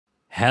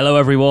Hello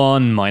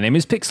everyone, my name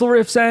is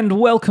Pixlriffs and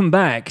welcome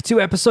back to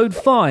episode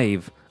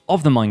 5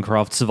 of the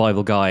Minecraft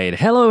Survival Guide.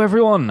 Hello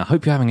everyone,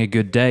 hope you're having a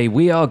good day.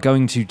 We are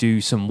going to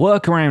do some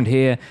work around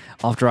here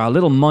after our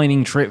little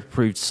mining trip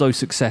proved so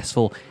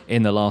successful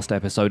in the last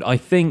episode. I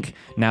think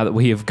now that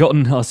we have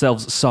gotten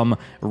ourselves some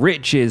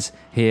riches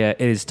here,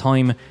 it is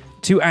time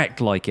to act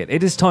like it.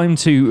 It is time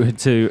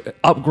to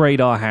upgrade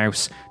our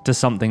house to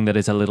something that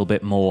is a little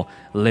bit more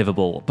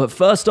livable. But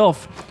first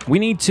off, we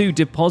need to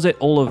deposit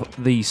all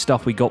of the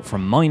stuff we got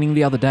from mining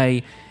the other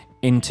day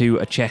into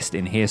a chest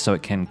in here so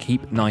it can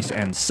keep nice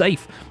and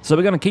safe. So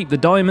we're going to keep the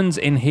diamonds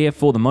in here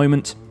for the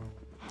moment.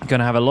 Going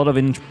to have a lot of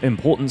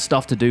important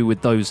stuff to do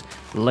with those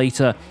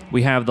later.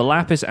 We have the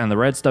lapis and the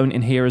redstone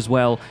in here as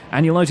well,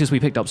 and you'll notice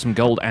we picked up some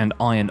gold and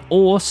iron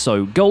ore.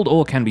 So gold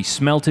ore can be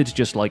smelted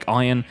just like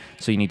iron,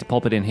 so you need to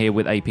pop it in here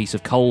with a piece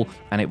of coal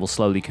and it will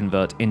slowly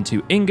convert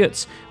into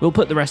ingots. We'll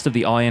put the rest of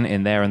the iron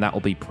in there and that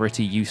will be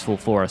pretty useful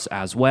for us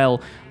as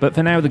well. But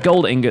for now, the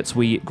gold ingots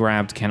we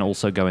grabbed can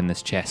also go in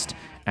this chest.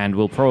 And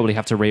we'll probably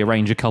have to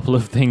rearrange a couple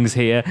of things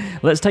here.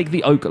 Let's take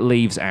the oak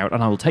leaves out,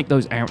 and I will take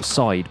those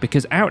outside,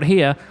 because out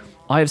here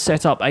I have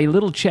set up a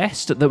little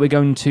chest that we're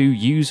going to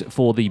use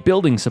for the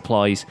building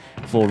supplies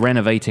for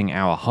renovating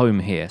our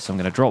home here. So I'm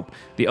going to drop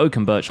the oak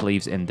and birch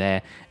leaves in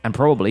there and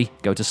probably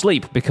go to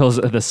sleep because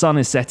the sun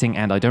is setting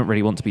and I don't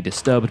really want to be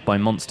disturbed by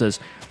monsters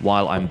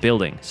while I'm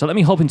building. So let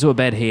me hop into a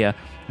bed here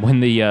when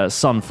the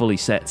sun fully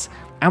sets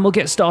and we'll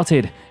get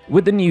started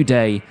with the new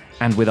day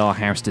and with our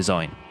house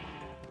design.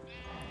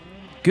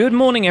 Good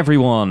morning,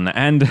 everyone,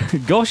 and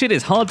gosh, it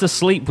is hard to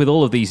sleep with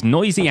all of these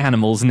noisy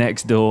animals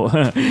next door,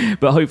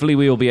 but hopefully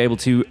we will be able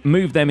to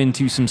move them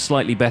into some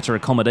slightly better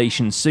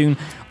accommodation soon.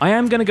 I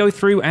am going to go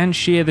through and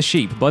shear the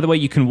sheep. By the way,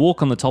 you can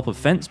walk on the top of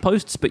fence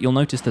posts, but you'll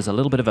notice there's a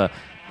little bit of a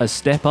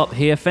step up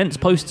here. Fence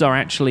posts are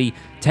actually,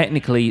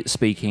 technically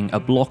speaking, a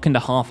block and a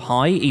half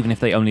high, even if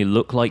they only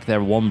look like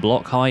they're 1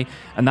 block high,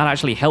 and that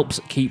actually helps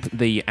keep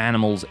the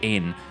animals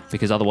in,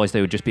 because otherwise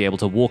they would just be able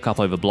to walk up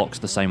over blocks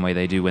the same way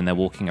they do when they're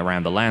walking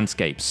around the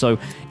landscape. So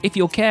if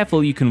you're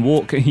careful, you can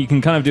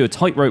kind of do a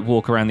tightrope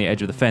walk around the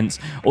edge of the fence,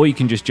 or you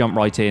can just jump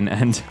right in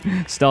and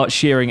start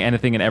shearing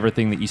anything and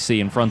everything that you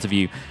see in front of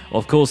you.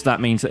 Of course, that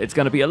means that it's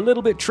going to be a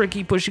little bit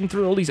tricky pushing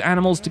through all these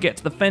animals to get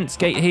to the fence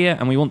gate here,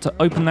 and we want to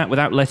open that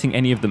without letting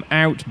any of them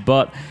out,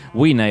 but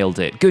we nailed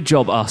it. Good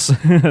job, us.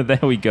 There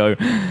we go.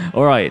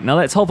 All right, now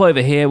let's hop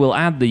over here. We'll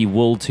add the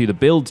wool to the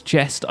build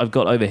chest I've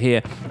got over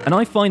here, and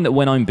I find that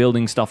when I'm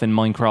building stuff in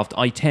Minecraft,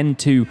 I tend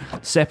to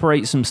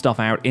separate some stuff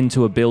out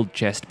into a build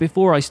chest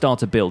before I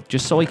start a build,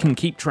 just so I can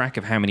keep track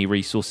of how many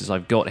resources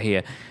I've got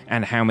here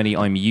and how many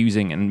I'm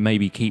using, and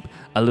maybe keep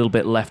a little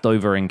bit left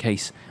over in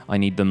case I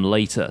need them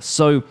later.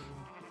 So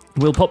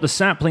we'll pop the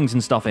saplings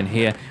and stuff in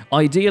here.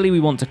 Ideally, we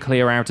want to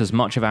clear out as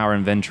much of our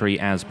inventory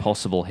as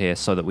possible here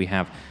so that we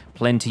have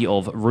plenty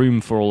of room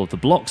for all of the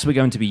blocks we're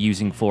going to be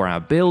using for our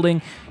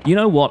building. You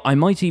know what? I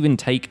might even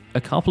take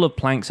a couple of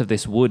planks of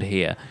this wood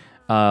here,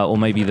 or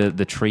maybe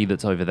the tree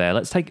that's over there.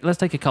 Let's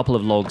take a couple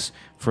of logs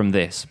from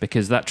this,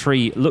 because that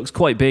tree looks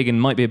quite big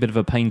and might be a bit of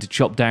a pain to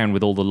chop down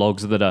with all the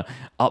logs that are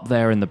up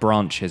there in the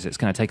branches. It's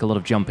going to take a lot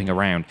of jumping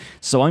around.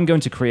 So I'm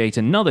going to create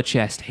another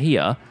chest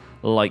here,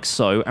 like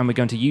so, and we're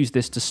going to use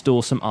this to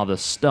store some other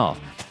stuff.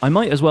 I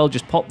might as well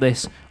just pop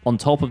this on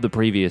top of the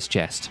previous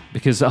chest,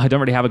 because I don't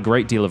really have a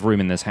great deal of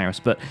room in this house,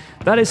 but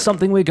that is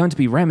something we're going to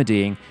be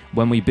remedying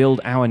when we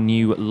build our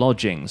new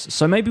lodgings.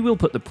 So maybe we'll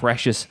put the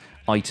precious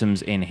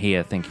items in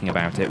here, thinking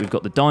about it. We've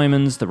got the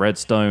diamonds, the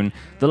redstone,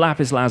 the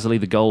lapis lazuli,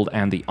 the gold,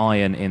 and the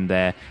iron in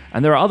there.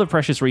 And there are other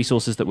precious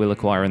resources that we'll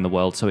acquire in the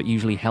world, so it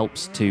usually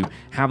helps to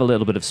have a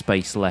little bit of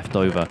space left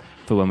over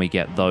for when we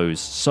get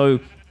those. So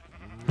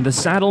the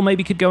saddle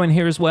maybe could go in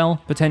here as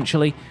well,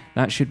 potentially.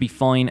 That should be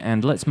fine,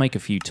 and let's make a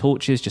few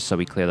torches just so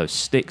we clear those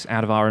sticks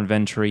out of our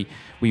inventory.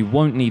 We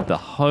won't need the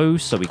hoe,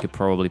 so we could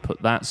probably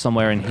put that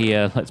somewhere in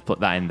here. Let's put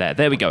that in there.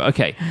 There we go.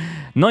 Okay.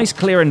 Nice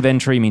clear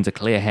inventory means a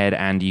clear head,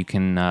 and you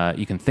can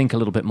think a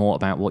little bit more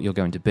about what you're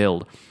going to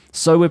build.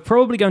 So we're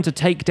probably going to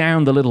take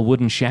down the little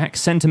wooden shack,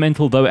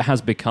 sentimental though it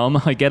has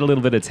become. I get a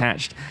little bit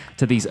attached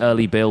to these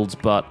early builds,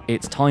 but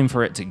it's time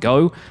for it to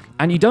go.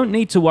 And you don't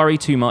need to worry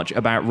too much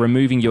about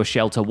removing your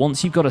shelter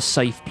once you've got a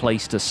safe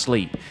place to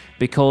sleep,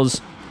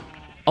 because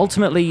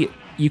ultimately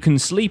you can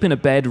sleep in a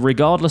bed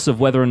regardless of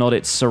whether or not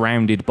it's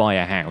surrounded by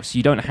a house.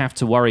 You don't have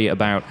to worry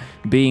about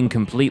being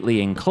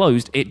completely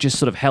enclosed. It just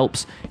sort of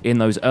helps in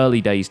those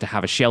early days to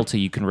have a shelter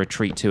you can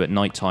retreat to at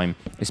nighttime,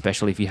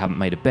 especially if you haven't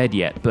made a bed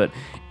yet. But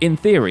in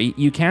theory,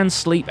 you can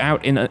sleep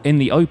out in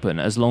the open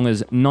as long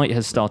as night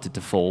has started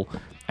to fall,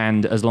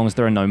 and as long as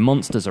there are no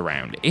monsters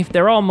around. If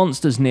there are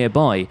monsters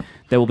nearby,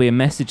 there will be a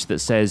message that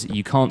says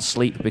you can't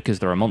sleep because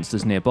there are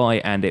monsters nearby,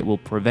 and it will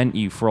prevent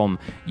you from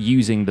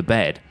using the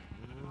bed.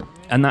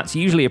 And that's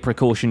usually a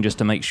precaution just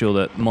to make sure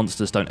that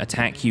monsters don't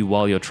attack you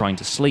while you're trying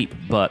to sleep,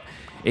 but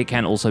it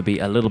can also be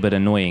a little bit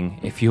annoying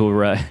if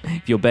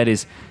your bed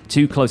is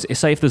too close.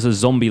 Say if there's a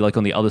zombie like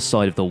on the other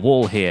side of the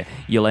wall here,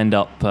 you'll end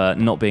up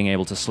not being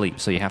able to sleep,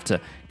 so you have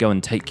to go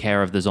and take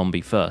care of the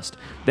zombie first.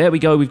 There we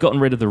go, we've gotten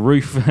rid of the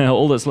roof.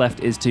 All that's left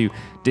is to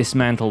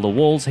dismantle the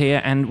walls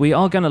here, and we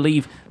are going to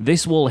leave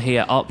this wall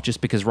here up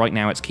just because right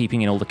now it's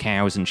keeping in all the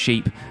cows and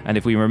sheep, and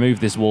if we remove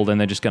this wall then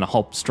they're just going to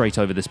hop straight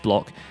over this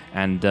block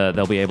and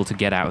they'll be able to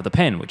get out of the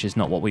pen, which is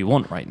not what we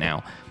want right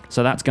now.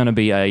 So that's going to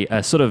be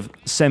a sort of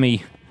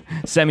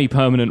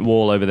semi-permanent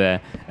wall over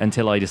there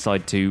until I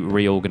decide to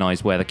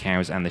reorganize where the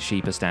cows and the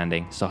sheep are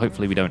standing. So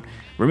hopefully we don't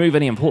remove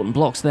any important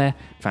blocks there.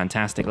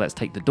 Fantastic. Let's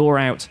take the door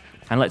out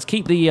and let's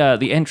keep the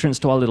entrance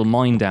to our little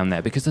mine down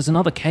there, because there's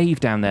another cave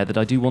down there that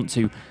I do want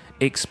to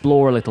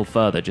explore a little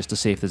further just to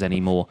see if there's any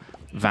more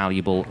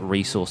valuable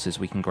resources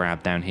we can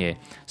grab down here.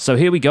 So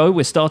here we go,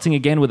 we're starting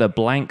again with a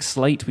blank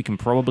slate. We can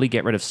probably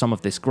get rid of some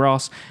of this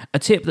grass. A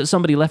tip that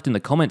somebody left in the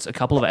comments a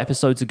couple of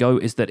episodes ago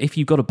is that if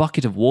you've got a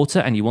bucket of water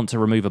and you want to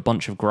remove a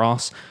bunch of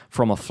grass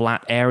from a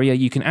flat area,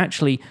 you can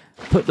actually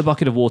put the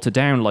bucket of water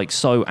down like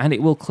so, and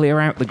it will clear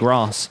out the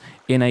grass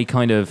in a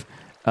kind of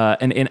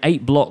in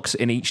 8 blocks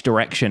in each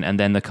direction, and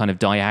then the kind of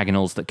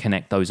diagonals that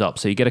connect those up.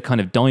 So you get a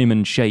kind of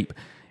diamond shape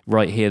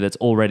right here that's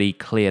already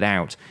cleared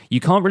out. You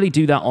can't really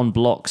do that on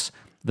blocks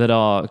that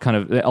are kind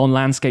of on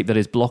landscape that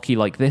is blocky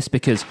like this,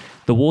 because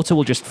the water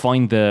will just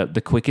find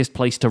the quickest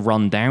place to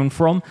run down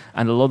from,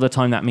 and a lot of the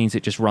time that means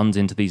it just runs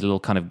into these little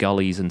kind of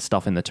gullies and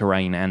stuff in the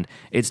terrain, and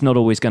it's not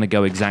always going to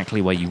go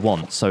exactly where you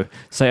want. So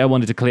say I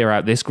wanted to clear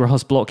out this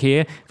grass block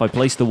here, if I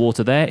place the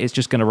water there, it's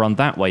just going to run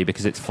that way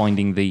because it's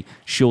finding the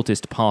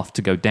shortest path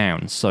to go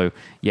down. So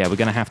yeah, we're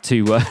going to have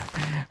to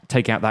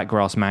take out that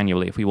grass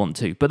manually if we want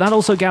to. But that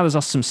also gathers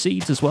us some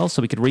seeds as well,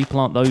 so we could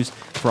replant those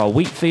for our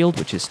wheat field,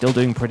 which is still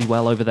doing pretty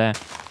well over there.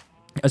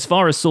 As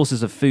far as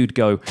sources of food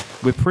go,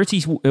 we're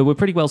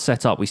pretty well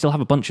set up. We still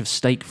have a bunch of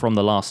steak from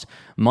the last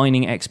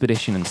mining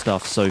expedition and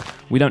stuff, so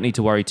we don't need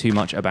to worry too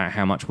much about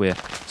how much we're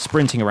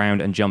sprinting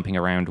around and jumping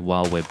around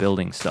while we're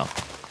building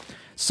stuff.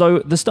 So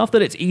the stuff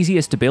that it's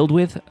easiest to build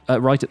with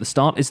right at the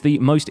start is the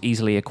most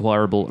easily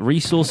acquirable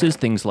resources,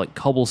 things like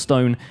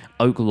cobblestone,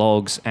 oak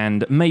logs,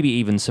 and maybe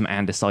even some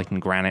andesite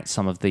and granite,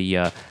 some of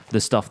the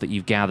stuff that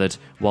you've gathered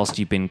whilst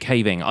you've been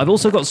caving. I've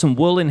also got some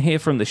wool in here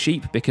from the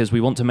sheep because we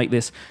want to make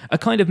this a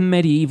kind of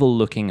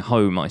medieval-looking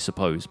home, I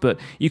suppose, but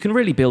you can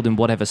really build in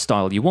whatever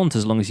style you want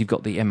as long as you've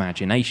got the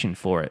imagination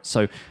for it.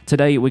 So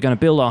today we're going to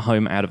build our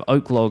home out of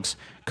oak logs,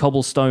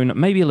 cobblestone,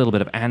 maybe a little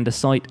bit of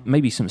andesite,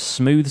 maybe some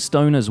smooth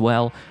stone as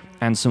well,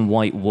 and some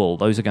white wool.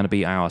 Those are going to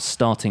be our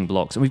starting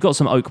blocks. And we've got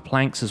some oak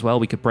planks as well.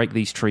 We could break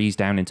these trees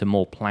down into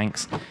more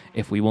planks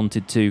if we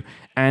wanted to.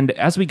 And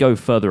as we go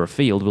further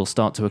afield, we'll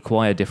start to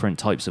acquire different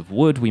types of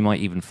wood. We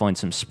might even find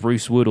some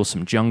spruce wood or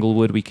some jungle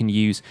wood we can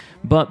use.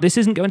 But this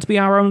isn't going to be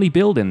our only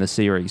build in the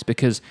series,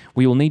 because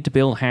we will need to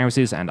build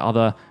houses and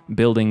other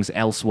buildings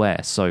elsewhere.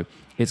 So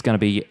it's going to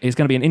be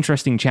an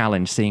interesting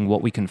challenge seeing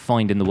what we can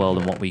find in the world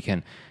and what we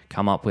can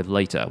come up with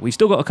later. We've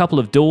still got a couple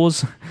of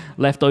doors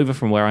left over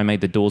from where I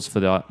made the doors for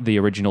the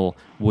original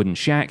wooden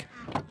shack.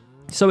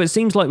 So it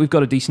seems like we've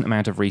got a decent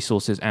amount of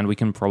resources and we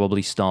can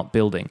probably start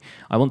building.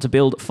 I want to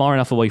build far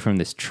enough away from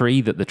this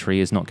tree that the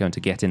tree is not going to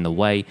get in the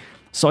way.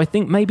 So I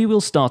think maybe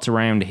we'll start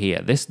around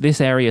here.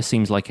 This area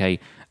seems like a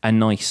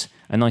nice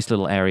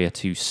little area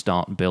to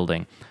start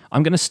building.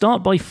 I'm going to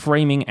start by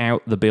framing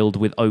out the build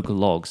with oak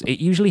logs.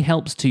 It usually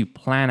helps to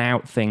plan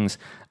out things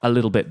a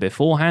little bit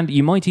beforehand.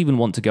 You might even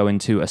want to go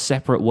into a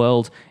separate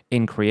world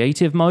in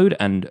creative mode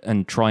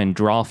and try and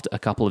draft a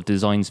couple of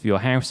designs for your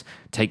house,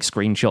 take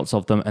screenshots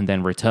of them, and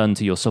then return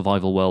to your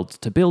survival world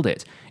to build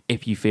it,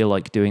 if you feel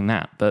like doing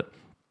that. But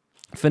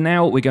for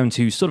now, we're going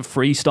to sort of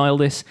freestyle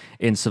this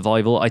in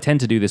survival. I tend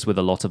to do this with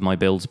a lot of my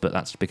builds, but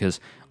that's because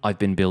I've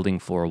been building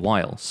for a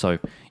while. So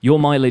your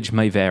mileage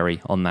may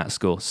vary on that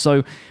score.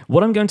 So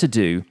what I'm going to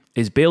do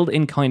is build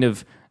in kind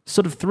of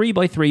sort of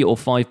 3x3 or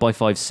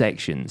 5x5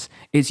 sections.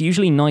 It's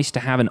usually nice to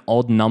have an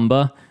odd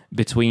number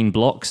between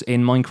blocks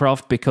in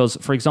Minecraft because,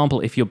 for example,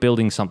 if you're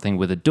building something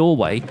with a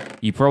doorway,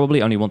 you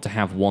probably only want to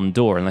have one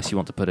door unless you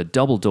want to put a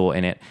double door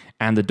in it,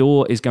 and the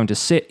door is going to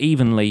sit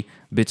evenly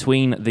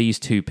between these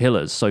two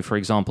pillars. So, for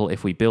example,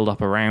 if we build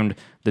up around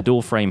the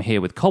door frame here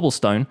with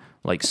cobblestone,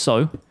 like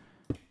so,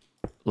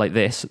 like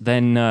this,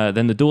 then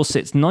the door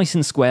sits nice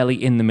and squarely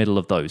in the middle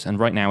of those. And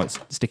right now it's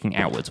sticking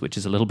outwards, which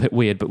is a little bit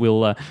weird, but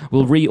we'll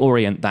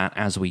reorient that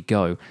as we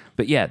go.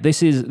 But yeah,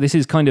 this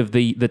is kind of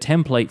the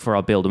template for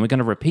our build, and we're going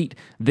to repeat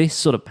this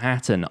sort of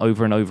pattern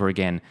over and over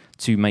again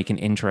to make an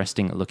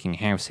interesting looking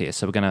house here.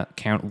 So we're going to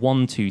count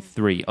 1, 2,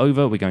 3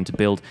 over. We're going to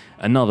build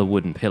another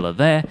wooden pillar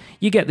there.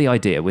 You get the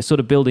idea. We're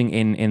sort of building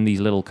in these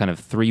little kind of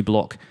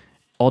 3-block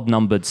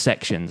odd-numbered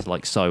sections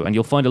like so, and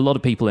you'll find a lot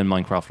of people in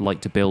Minecraft like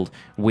to build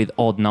with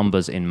odd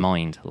numbers in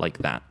mind like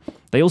that.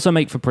 They also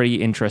make for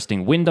pretty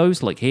interesting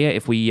windows, like here.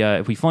 If we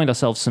find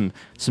ourselves some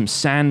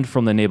sand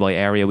from the nearby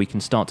area, we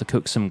can start to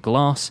cook some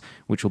glass,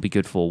 which will be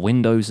good for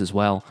windows as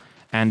well.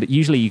 And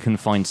usually you can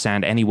find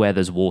sand anywhere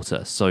there's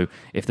water. So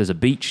if there's a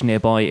beach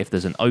nearby, if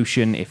there's an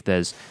ocean, if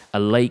there's a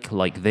lake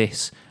like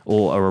this,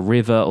 or a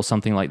river or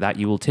something like that,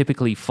 you will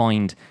typically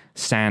find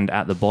sand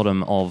at the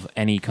bottom of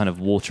any kind of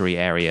watery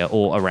area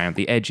or around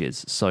the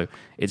edges. So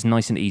it's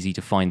nice and easy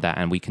to find that,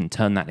 and we can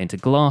turn that into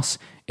glass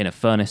in a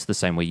furnace the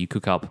same way you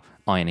cook up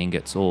iron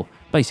ingots or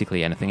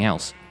basically anything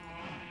else.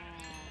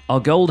 Our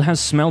gold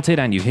has smelted,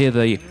 and you hear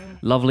the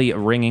lovely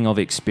ringing of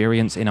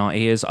experience in our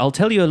ears. I'll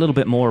tell you a little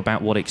bit more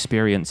about what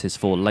experience is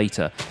for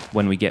later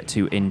when we get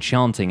to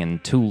enchanting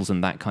and tools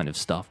and that kind of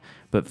stuff.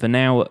 But for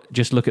now,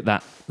 just look at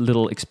that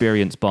little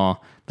experience bar,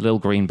 the little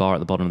green bar at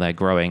the bottom there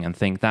growing, and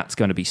think that's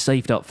going to be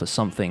saved up for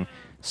something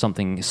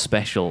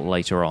special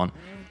later on.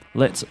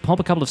 Let's pop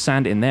a couple of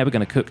sand in there. We're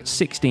going to cook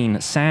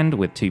 16 sand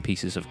with 2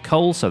 pieces of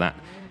coal, so that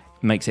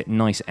makes it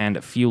nice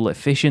and fuel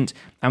efficient.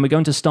 And we're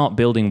going to start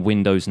building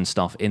windows and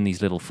stuff in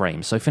these little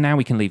frames. So for now,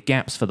 we can leave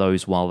gaps for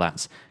those while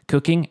that's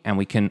cooking, and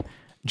we can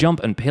jump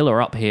and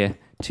pillar up here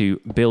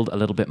to build a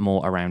little bit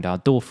more around our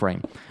door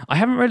frame. I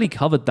haven't really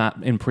covered that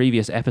in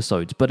previous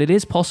episodes, but it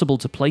is possible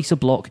to place a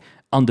block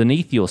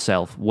underneath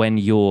yourself when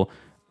you're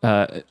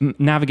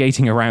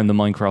navigating around the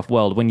Minecraft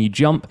world. When you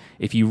jump,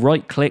 if you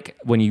right-click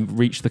when you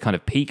reach the kind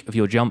of peak of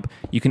your jump,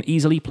 you can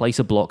easily place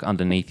a block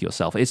underneath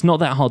yourself. It's not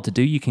that hard to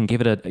do. You can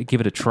give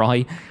it a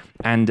try,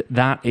 and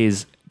that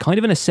is kind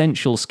of an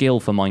essential skill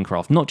for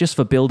Minecraft, not just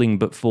for building,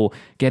 but for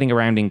getting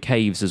around in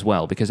caves as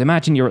well. Because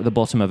imagine you're at the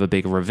bottom of a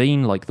big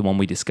ravine, like the one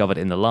we discovered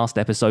in the last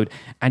episode,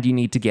 and you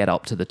need to get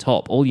up to the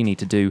top. All you need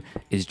to do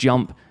is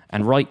jump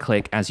and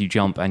right-click as you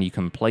jump, and you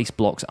can place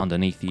blocks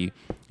underneath you.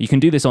 You can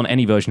do this on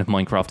any version of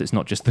Minecraft. It's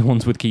not just the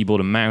ones with keyboard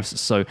and mouse,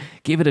 so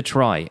give it a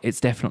try. It's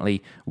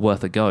definitely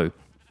worth a go.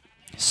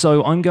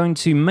 So I'm going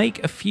to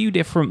make a few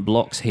different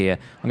blocks here.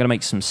 I'm going to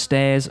make some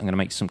stairs. I'm going to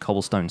make some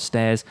cobblestone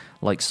stairs,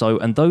 like so,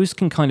 and those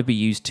can kind of be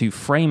used to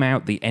frame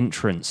out the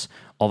entrance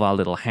of our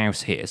little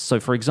house here.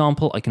 So, for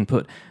example, I can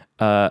put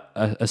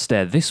a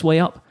stair this way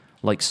up,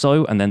 like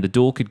so, and then the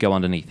door could go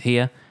underneath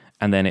here,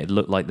 and then it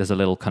looked like there's a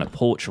little kind of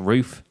porch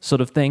roof sort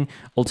of thing.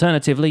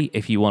 Alternatively,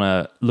 if you want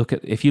to look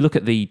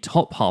at the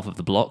top half of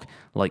the block,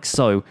 like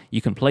so,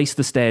 you can place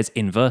the stairs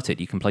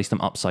inverted. You can place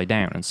them upside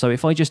down. And so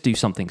if I just do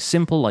something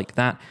simple like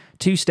that,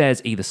 2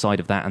 stairs either side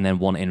of that and then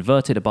 1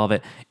 inverted above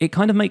it, it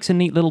kind of makes a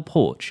neat little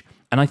porch.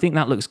 And I think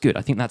that looks good.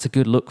 I think that's a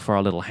good look for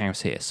our little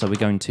house here. So we're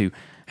going to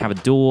have a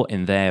door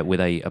in there with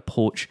a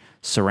porch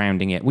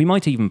surrounding it. We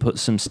might even put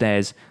some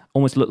stairs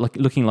almost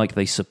looking like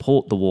they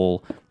support the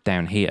wall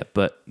down here,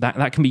 but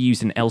that can be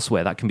used in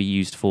elsewhere. That can be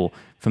used for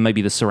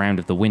maybe the surround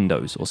of the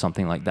windows or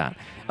something like that.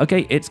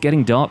 Okay, it's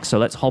getting dark, so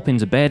let's hop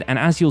into bed, and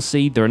as you'll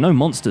see, there are no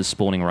monsters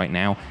spawning right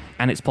now,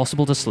 and it's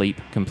possible to sleep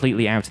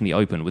completely out in the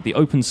open with the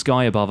open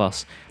sky above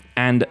us,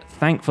 and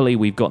thankfully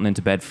we've gotten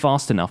into bed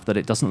fast enough that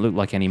it doesn't look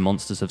like any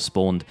monsters have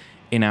spawned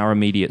in our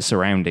immediate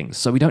surroundings,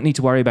 so we don't need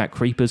to worry about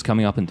creepers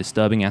coming up and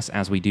disturbing us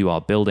as we do our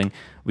building.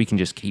 We can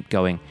just keep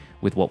going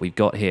with what we've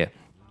got here.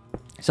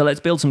 So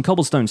let's build some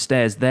cobblestone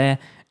stairs there,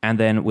 and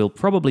then we'll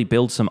probably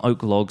build some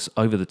oak logs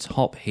over the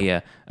top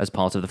here as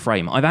part of the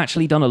frame. I've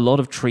actually done a lot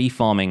of tree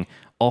farming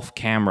off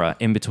camera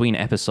in between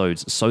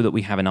episodes so that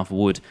we have enough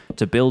wood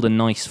to build a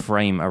nice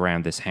frame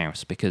around this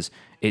house, because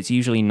it's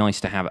usually nice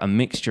to have a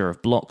mixture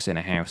of blocks in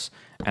a house,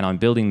 and I'm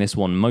building this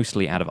one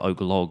mostly out of oak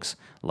logs,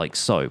 like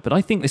so. But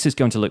I think this is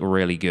going to look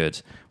really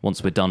good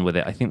once we're done with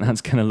it. I think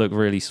that's going to look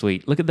really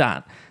sweet. Look at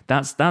that.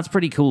 That's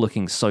pretty cool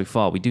looking so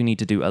far. We do need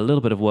to do a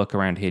little bit of work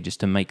around here just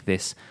to make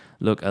this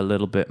look a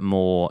little bit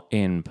more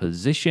in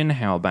position.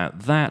 How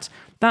about that?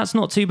 That's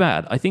not too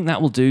bad. I think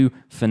that will do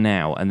for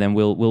now, and then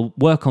we'll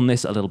work on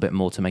this a little bit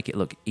more to make it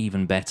look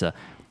even better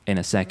in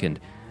a second.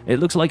 It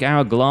looks like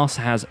our glass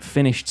has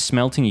finished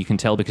smelting. You can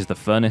tell because the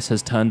furnace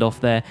has turned off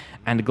there.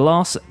 And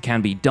glass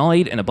can be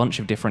dyed in a bunch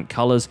of different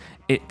colors.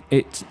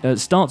 It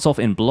starts off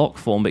in block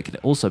form, but it can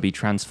also be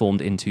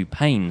transformed into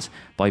panes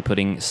by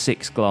putting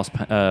 6 glass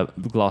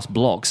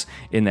blocks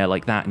in there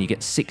like that, and you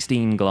get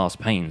 16 glass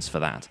panes for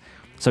that.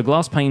 So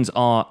glass panes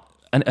are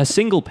a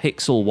single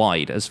pixel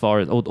wide, as far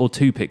as, or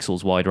 2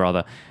 pixels wide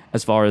rather,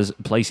 as far as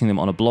placing them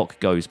on a block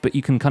goes, but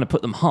you can kind of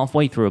put them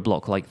halfway through a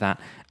block like that,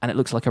 and it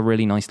looks like a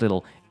really nice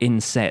little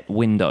inset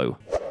window.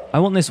 I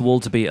want this wall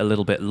to be a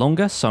little bit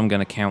longer, so I'm going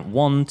to count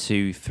 1,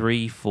 2,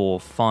 3, 4,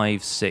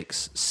 5,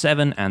 6,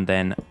 7, and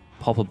then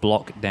pop a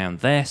block down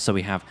there, so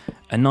we have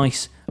a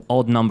nice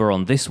odd number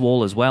on this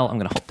wall as well. I'm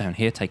going to hop down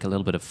here, take a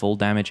little bit of fall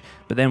damage,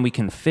 but then we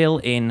can fill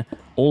in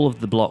all of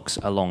the blocks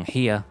along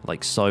here,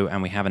 like so,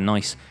 and we have a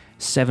nice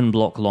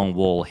 7-block long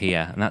wall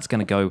here, and that's going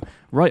to go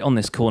right on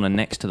this corner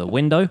next to the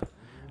window,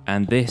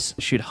 and this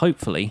should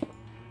hopefully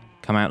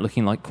come out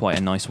looking like quite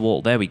a nice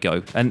wall. There we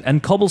go.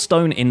 And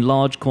cobblestone in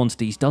large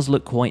quantities does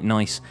look quite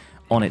nice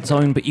on its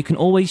own, but you can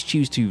always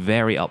choose to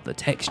vary up the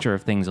texture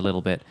of things a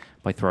little bit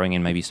by throwing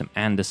in maybe some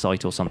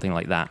andesite or something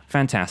like that.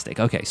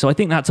 Fantastic. Okay, so I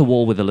think that's a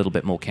wall with a little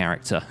bit more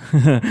character.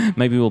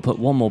 Maybe we'll put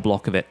one more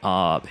block of it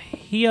up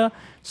here,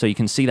 so you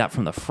can see that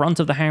from the front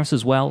of the house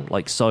as well,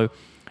 like so.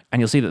 And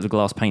you'll see that the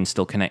glass panes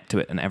still connect to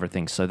it and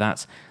everything, so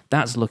that's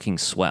looking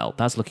swell.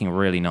 That's looking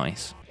really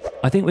nice.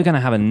 I think we're going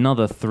to have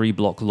another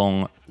 3-block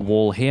long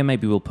wall here.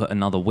 Maybe we'll put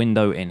another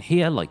window in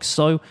here, like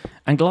so.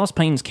 And glass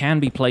panes can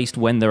be placed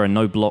when there are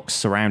no blocks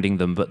surrounding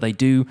them, but they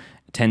do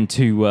tend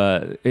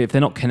to, if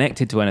they're not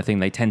connected to anything,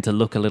 they tend to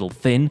look a little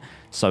thin.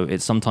 So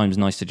it's sometimes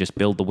nice to just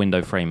build the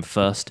window frame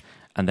first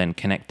and then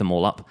connect them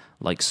all up,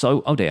 like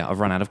so. Oh dear, I've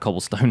run out of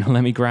cobblestone.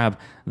 Let me grab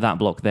that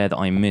block there that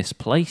I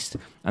misplaced,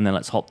 and then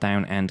let's hop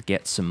down and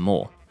get some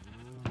more.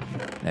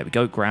 There we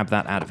go, grab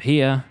that out of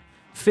here.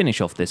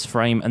 Finish off this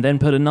frame, and then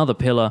put another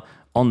pillar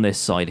on this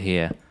side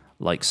here,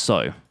 like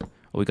so.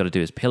 All we've got to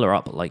do is pillar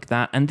up like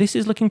that, and this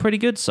is looking pretty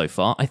good so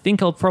far. I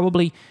think I'll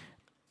probably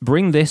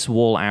bring this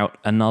wall out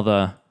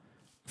another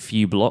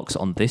few blocks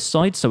on this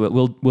side, so it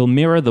will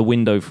mirror the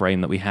window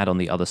frame that we had on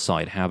the other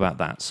side. How about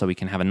that? So we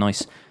can have a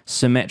nice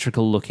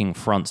symmetrical looking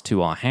front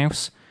to our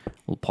house.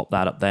 We'll pop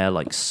that up there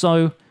like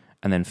so,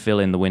 and then fill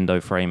in the window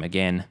frame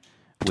again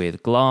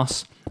with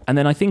glass. And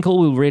then I think all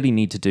we'll really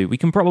need to do, we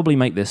can probably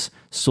make this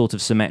sort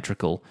of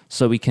symmetrical,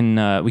 so we can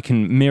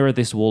mirror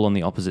this wall on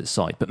the opposite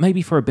side. But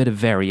maybe for a bit of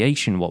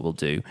variation, what we'll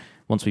do,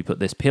 once we put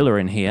this pillar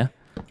in here,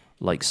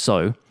 like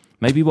so,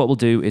 maybe what we'll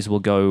do is we'll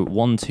go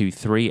 1, 2,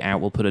 3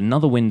 out, we'll put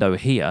another window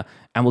here,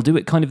 and we'll do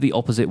it kind of the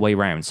opposite way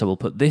round. So we'll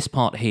put this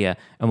part here,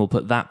 and we'll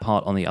put that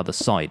part on the other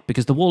side,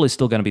 because the wall is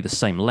still going to be the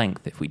same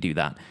length if we do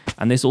that.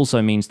 And this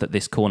also means that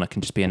this corner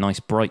can just be a nice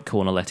bright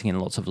corner, letting in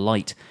lots of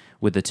light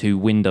with the 2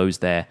 windows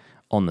there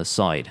on the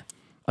side.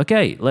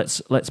 Okay,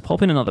 let's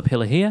pop in another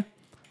pillar here.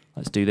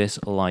 Let's do this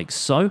like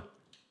so.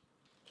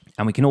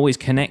 And we can always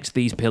connect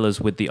these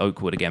pillars with the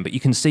oak wood again. But you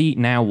can see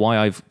now why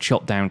I've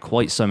chopped down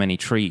quite so many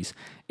trees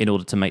in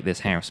order to make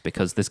this house,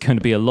 because there's going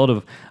to be a lot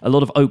of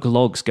oak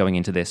logs going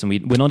into this, and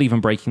we're not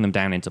even breaking them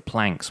down into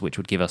planks, which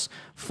would give us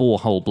 4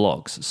 whole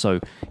blocks. So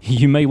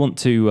you may want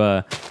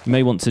to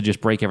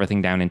just break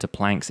everything down into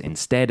planks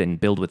instead and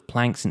build with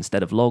planks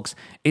instead of logs.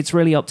 It's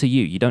really up to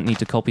you. You don't need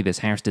to copy this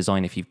house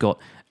design if you've got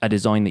a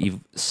design that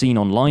you've seen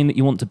online that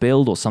you want to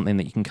build, or something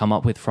that you can come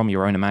up with from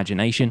your own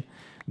imagination.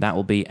 That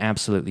will be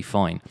absolutely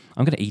fine.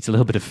 I'm going to eat a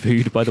little bit of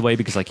food, by the way,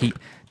 because I keep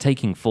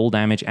taking fall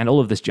damage, and all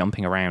of this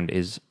jumping around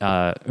is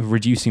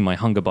reducing my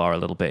hunger bar a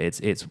little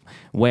bit. It's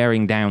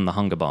wearing down the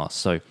hunger bar,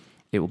 so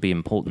it will be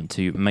important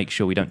to make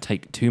sure we don't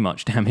take too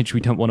much damage.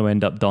 We don't want to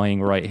end up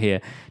dying right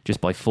here just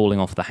by falling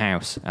off the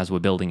house as we're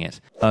building it.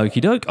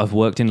 Okie doke, I've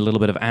worked in a little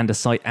bit of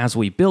andesite as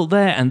we built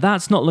there, and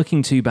that's not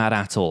looking too bad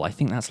at all. I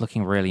think that's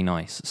looking really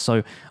nice.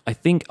 So I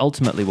think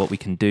ultimately what we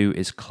can do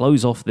is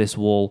close off this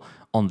wall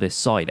on this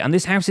side. And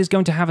this house is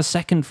going to have a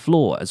second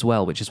floor as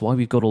well, which is why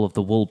we've got all of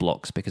the wool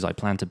blocks, because I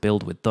plan to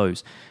build with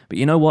those. But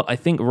you know what? I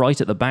think right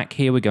at the back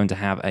here, we're going to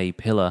have a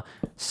pillar,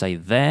 say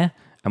there,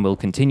 and we'll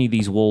continue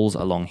these walls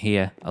along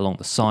here, along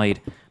the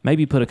side,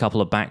 maybe put a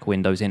couple of back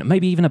windows in,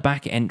 maybe even a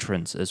back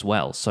entrance as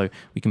well. So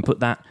we can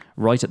put that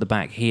right at the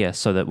back here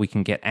so that we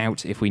can get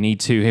out if we need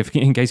to,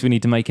 in case we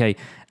need to make a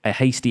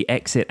hasty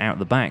exit out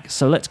the back.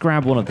 So let's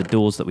grab one of the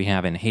doors that we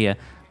have in here.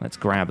 Let's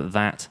grab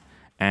that,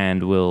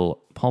 and we'll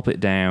pop it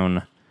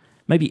down,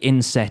 maybe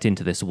inset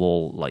into this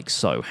wall like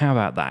so. How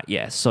about that?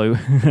 Yeah, so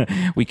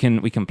we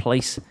can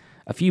place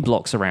a few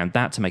blocks around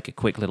that to make a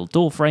quick little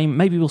door frame.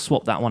 Maybe we'll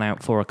swap that one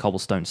out for a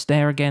cobblestone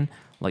stair again,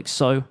 like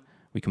so.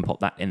 We can pop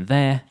that in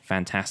there.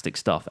 Fantastic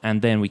stuff.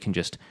 And then we can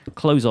just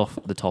close off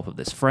the top of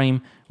this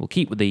frame. We'll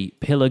keep with the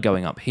pillar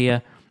going up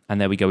here. And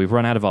there we go. We've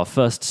run out of our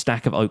first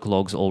stack of oak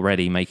logs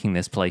already making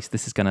this place.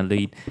 This is going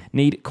to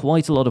need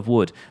quite a lot of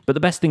wood. But the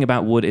best thing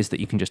about wood is that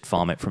you can just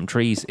farm it from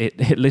trees.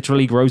 It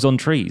literally grows on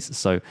trees.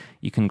 So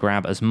you can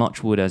grab as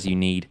much wood as you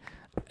need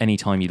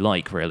anytime you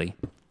like, really.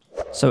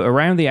 So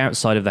around the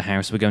outside of the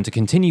house, we're going to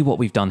continue what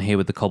we've done here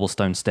with the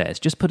cobblestone stairs,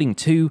 just putting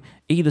 2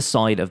 either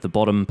side of the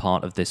bottom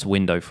part of this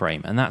window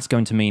frame. And that's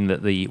going to mean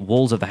that the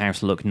walls of the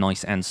house look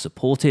nice and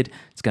supported.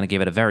 It's going to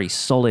give it a very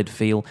solid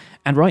feel.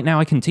 And right now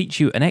I can teach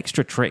you an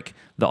extra trick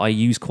that I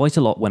use quite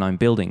a lot when I'm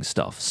building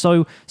stuff.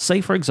 So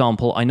say, for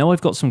example, I know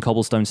I've got some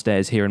cobblestone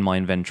stairs here in my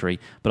inventory,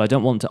 but I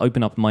don't want to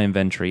open up my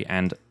inventory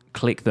and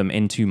click them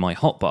into my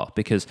hotbar,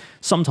 because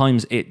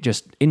sometimes it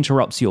just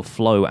interrupts your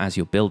flow as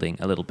you're building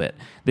a little bit.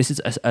 This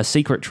is a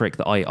secret trick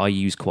that I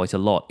use quite a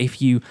lot.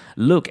 If you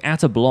look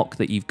at a block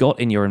that you've got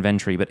in your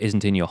inventory but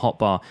isn't in your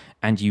hotbar,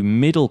 and you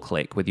middle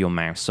click with your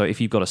mouse, so if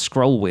you've got a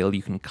scroll wheel,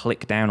 you can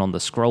click down on the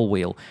scroll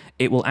wheel,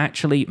 it will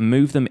actually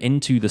move them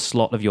into the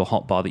slot of your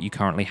hotbar that you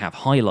currently have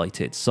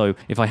highlighted. So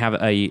if I have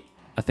a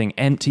thing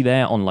empty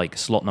there on like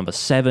slot number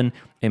 7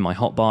 in my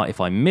hotbar, if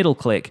I middle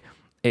click,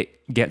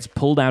 it gets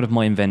pulled out of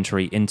my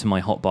inventory into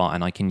my hotbar,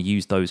 and I can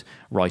use those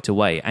right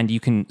away. And you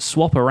can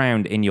swap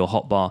around in your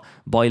hotbar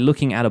by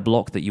looking at a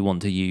block that you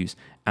want to use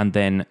and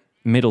then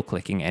middle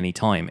clicking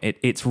anytime.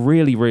 It's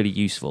really, really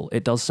useful.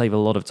 It does save a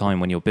lot of time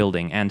when you're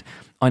building. And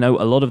I know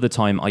a lot of the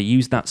time I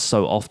use that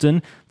so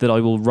often that I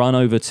will run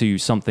over to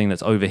something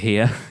that's over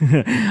here.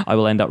 I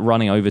will end up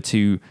running over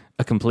to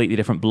a completely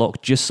different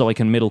block just so I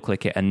can middle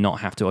click it and not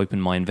have to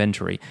open my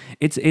inventory.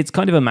 It's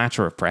kind of a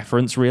matter of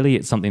preference, really.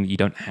 It's something that you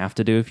don't have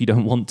to do if you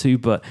don't want to,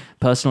 but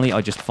personally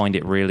I just find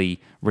it really,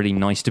 really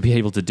nice to be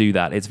able to do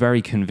that. It's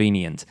very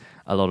convenient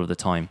a lot of the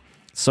time.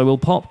 So we'll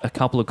pop a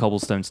couple of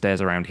cobblestone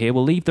stairs around here.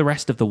 We'll leave the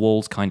rest of the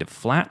walls kind of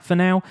flat for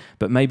now,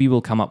 but maybe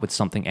we'll come up with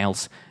something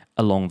else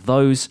along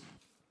those.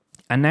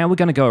 And now we're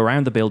going to go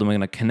around the build and we're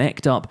going to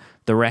connect up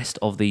the rest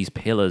of these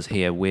pillars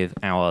here with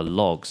our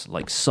logs,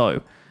 like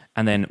so.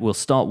 And then we'll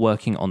start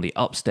working on the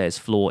upstairs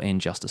floor in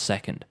just a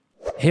second.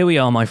 Here we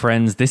are, my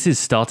friends. This is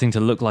starting to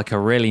look like a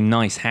really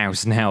nice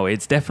house now.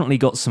 It's definitely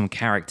got some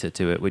character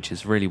to it, which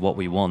is really what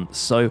we want.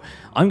 So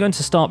I'm going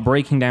to start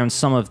breaking down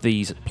some of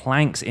these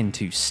planks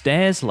into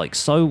stairs, like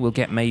so. We'll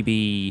get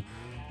maybe,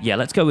 yeah,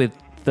 let's go with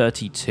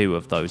 32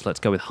 of those. Let's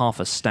go with half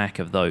a stack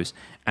of those.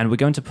 And we're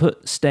going to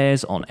put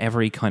stairs on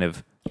every kind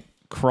of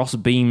cross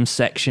beam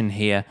section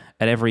here,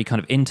 at every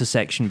kind of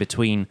intersection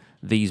between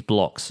these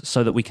blocks,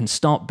 so that we can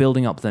start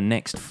building up the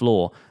next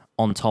floor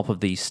on top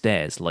of these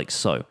stairs, like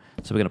so.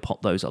 So we're going to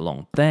pop those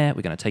along there.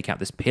 We're going to take out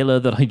this pillar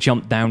that I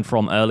jumped down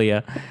from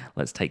earlier.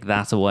 Let's take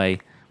that away.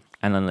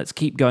 And then let's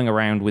keep going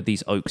around with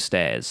these oak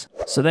stairs.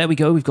 So there we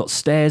go. We've got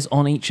stairs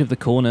on each of the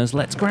corners.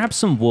 Let's grab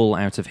some wool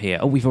out of here.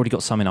 Oh, we've already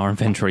got some in our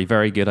inventory.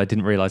 Very good. I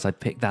didn't realize I'd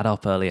picked that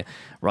up earlier.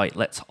 Right,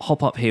 let's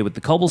hop up here with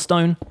the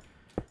cobblestone.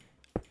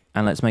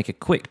 And let's make a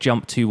quick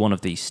jump to one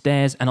of these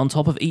stairs. And on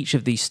top of each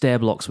of these stair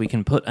blocks, we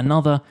can put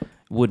another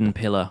wooden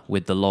pillar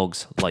with the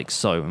logs, like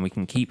so. And we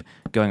can keep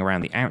going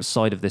around the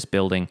outside of this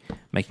building,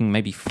 making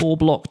maybe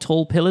 4-block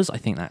tall pillars. I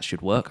think that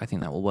should work. I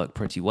think that will work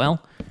pretty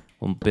well.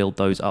 We'll build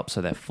those up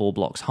so they're 4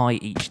 blocks high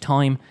each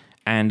time.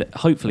 And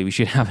hopefully we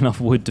should have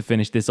enough wood to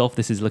finish this off.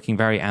 This is looking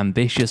very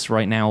ambitious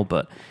right now,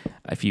 but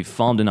if you've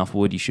farmed enough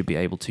wood, you should be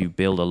able to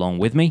build along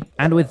with me.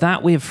 And with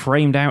that, we have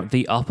framed out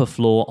the upper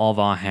floor of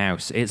our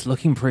house. It's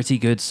looking pretty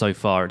good so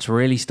far. It's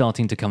really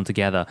starting to come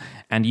together.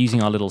 And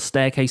using our little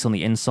staircase on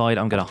the inside,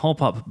 I'm going to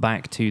hop up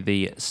back to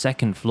the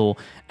second floor.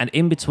 And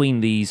in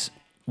between these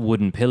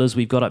wooden pillars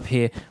we've got up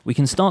here, we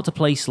can start to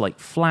place like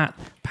flat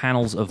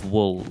panels of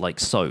wool, like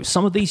so.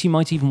 Some of these you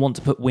might even want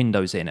to put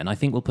windows in, and I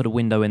think we'll put a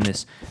window in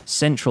this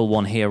central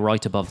one here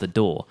right above the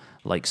door,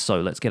 like so.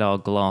 Let's get our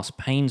glass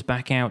panes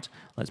back out.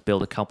 Let's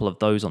build a couple of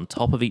those on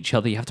top of each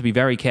other. You have to be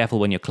very careful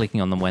when you're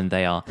clicking on them when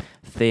they are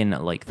thin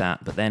like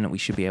that, but then we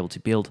should be able to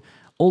build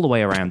all the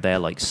way around there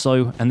like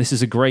so. And this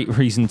is a great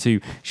reason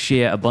to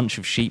shear a bunch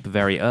of sheep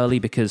very early,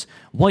 because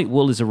white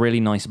wool is a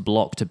really nice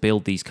block to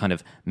build these kind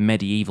of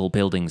medieval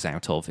buildings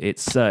out of.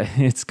 It's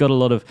got a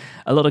lot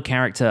of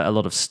character, a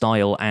lot of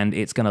style, and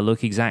it's going to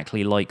look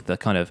exactly like the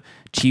kind of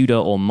Tudor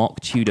or mock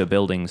Tudor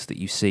buildings that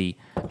you see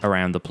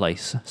around the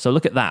place. So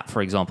look at that,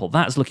 for example.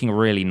 That's looking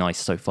really nice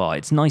so far.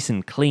 It's nice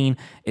and clean.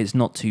 It's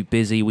not too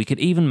busy. We could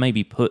even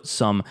maybe put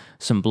some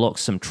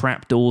blocks, some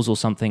trapdoors or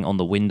something on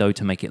the window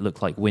to make it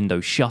look like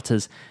window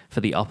shutters for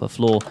the upper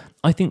floor.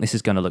 I think this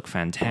is going to look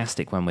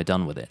fantastic when we're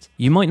done with it.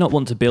 You might not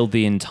want to build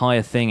the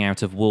entire thing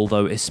out of wool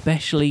though,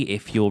 especially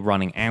if you're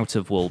running out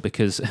of wool,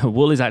 because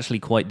wool is actually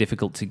quite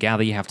difficult to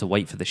gather. You have to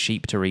wait for the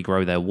sheep to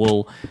regrow their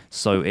wool,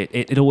 so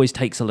it always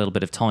takes a little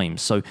bit of time.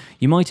 So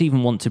you might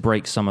even want to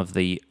break some of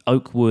the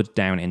oak wood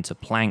down into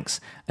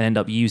planks and end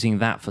up using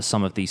that for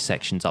some of these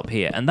sections up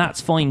here. And that's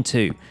fine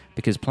too,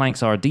 because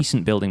planks are a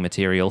decent building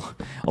material.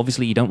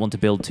 Obviously, you don't want to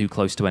build too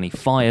close to any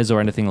fires or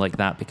anything like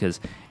that,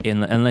 because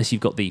unless you've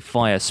got the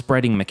fire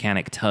spreading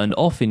mechanic turned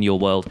off in your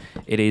world,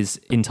 it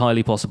is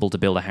entirely possible to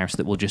build a house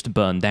that will just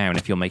burn down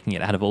if you're making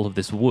it out of all of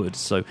this wood.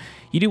 So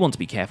you do want to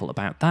be careful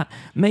about that.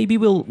 Maybe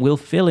we'll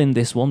fill in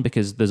this one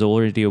because there's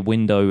already a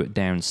window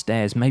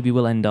downstairs. Maybe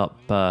we'll end up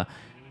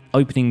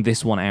opening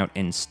this one out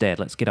instead.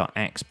 Let's get our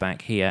axe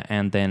back here,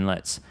 and then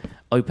let's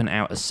open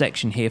out a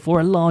section here for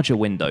a larger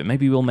window.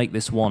 Maybe we'll make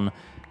this one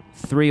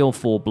 3 or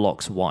 4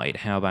 blocks wide.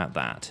 How about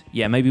that?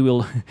 Yeah, maybe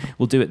we'll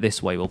do it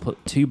this way. We'll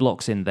put 2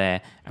 blocks in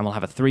there, and we'll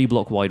have a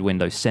 3-block wide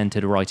window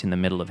centered right in the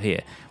middle of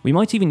here. We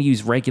might even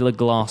use regular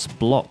glass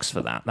blocks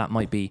for that. That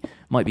might be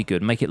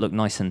good. Make it look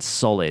nice and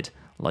solid,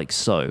 like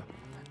so.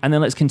 And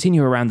then let's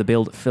continue around the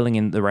build, filling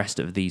in the rest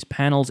of these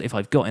panels. If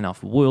I've got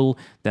enough wool,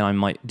 then I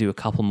might do a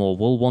couple more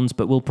wool ones,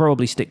 but we'll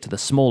probably stick to the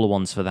smaller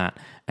ones for that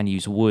and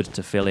use wood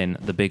to fill in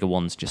the bigger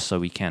ones, just so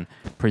we can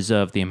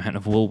preserve the amount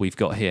of wool we've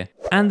got here.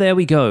 And there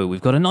we go.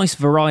 We've got a nice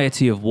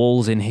variety of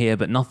walls in here,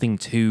 but nothing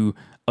too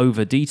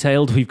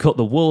over-detailed. We've got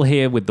the wool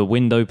here with the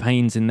window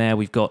panes in there.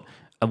 We've got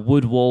a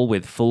wood wall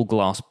with full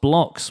glass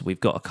blocks. We've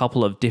got a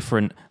couple of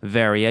different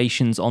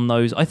variations on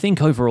those. I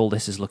think overall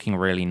this is looking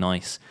really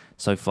nice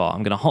so far.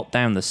 I'm going to hop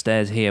down the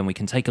stairs here and we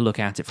can take a look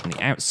at it from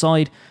the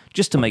outside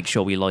just to make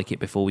sure we like it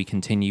before we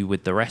continue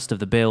with the rest of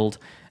the build.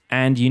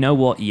 And you know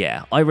what?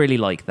 Yeah, I really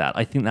like that.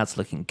 I think that's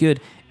looking good.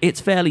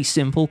 It's fairly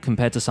simple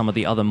compared to some of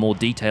the other more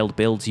detailed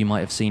builds you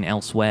might have seen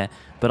elsewhere,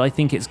 but I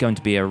think it's going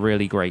to be a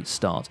really great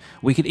start.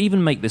 We could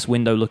even make this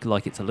window look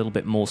like it's a little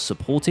bit more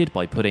supported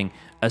by putting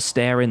a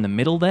stair in the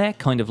middle there,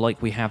 kind of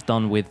like we have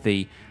done with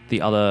the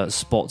other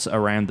spots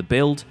around the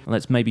build.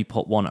 Let's maybe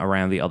put one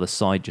around the other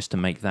side just to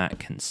make that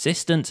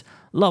consistent.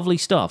 Lovely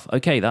stuff.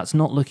 Okay, that's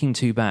not looking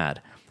too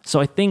bad. So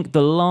I think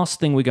the last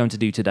thing we're going to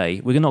do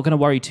today, we're not going to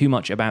worry too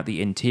much about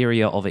the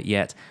interior of it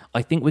yet.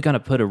 I think we're going to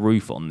put a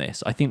roof on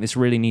this. I think this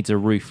really needs a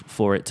roof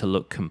for it to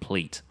look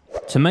complete.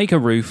 To make a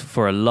roof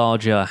for a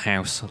larger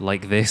house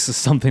like this,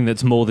 something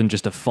that's more than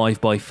just a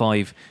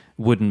 5x5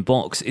 wooden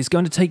box, is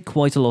going to take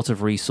quite a lot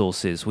of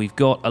resources. We've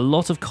got a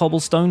lot of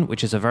cobblestone,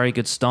 which is a very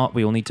good start.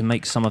 We will need to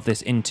make some of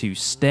this into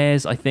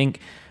stairs, I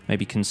think.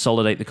 Maybe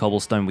consolidate the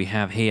cobblestone we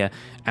have here,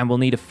 and we'll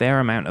need a fair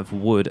amount of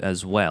wood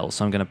as well.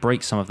 So I'm going to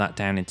break some of that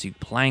down into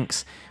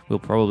planks. We'll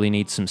probably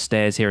need some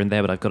stairs here and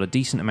there, but I've got a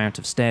decent amount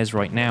of stairs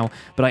right now.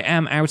 But I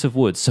am out of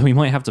wood, so we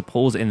might have to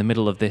pause in the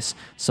middle of this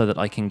so that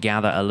I can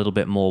gather a little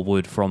bit more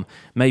wood from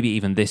maybe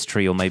even this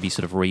tree, or maybe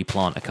sort of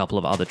replant a couple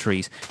of other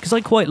trees. Because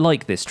I quite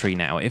like this tree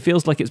now. It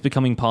feels like it's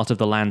becoming part of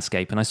the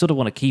landscape, and I sort of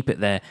want to keep it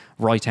there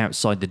right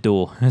outside the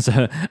door as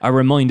a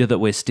reminder that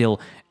we're still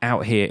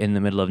out here in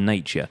the middle of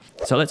nature.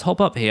 So let's hop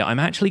up here. I'm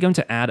actually going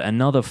to add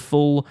another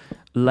full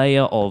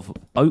layer of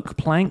oak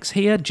planks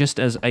here, just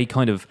as a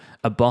kind of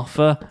a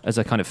buffer, as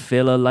a kind of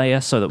filler layer,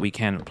 so that we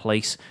can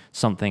place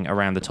something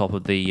around the top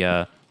of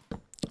the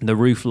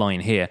roof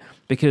line here.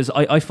 Because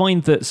I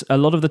find that a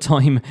lot of the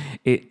time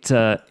it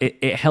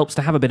helps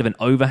to have a bit of an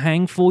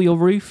overhang for your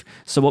roof.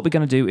 So what we're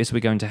going to do is we're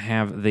going to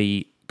have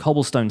the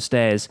cobblestone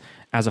stairs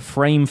as a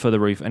frame for the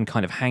roof and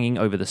kind of hanging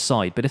over the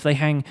side. But if they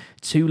hang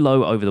too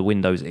low over the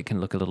windows, it can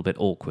look a little bit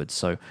awkward.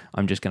 So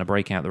I'm just going to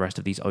break out the rest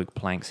of these oak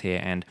planks here,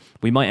 and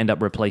we might end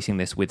up replacing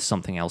this with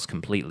something else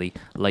completely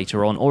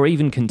later on, or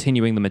even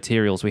continuing the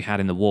materials we had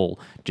in the wall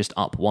just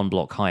up one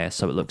block higher,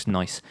 so it looks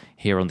nice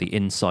here on the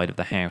inside of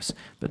the house.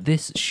 But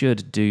this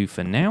should do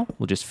for now.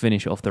 We'll just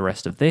finish off the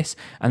rest of this,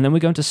 and then we're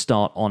going to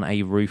start on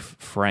a roof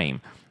frame.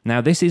 Now,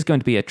 this is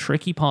going to be a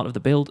tricky part of the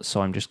build,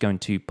 so I'm just going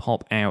to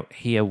pop out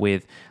here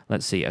with,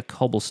 let's see, a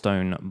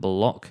cobblestone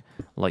block,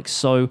 like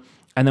so.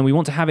 And then we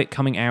want to have it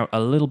coming out a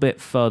little bit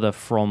further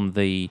from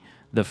the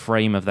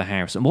frame of the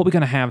house. And what we're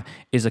going to have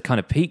is a kind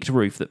of peaked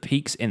roof that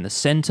peaks in the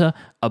center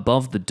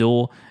above the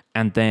door,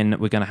 and then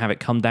we're going to have it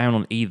come down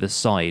on either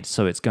side.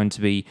 So it's going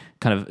to be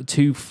kind of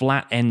two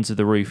flat ends of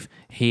the roof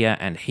here,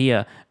 and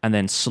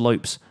then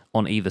slopes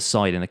on either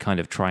side in a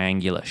kind of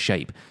triangular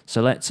shape.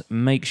 So let's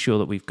make sure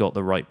that we've got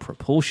the right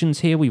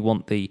proportions here. We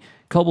want the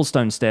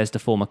cobblestone stairs to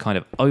form a kind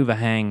of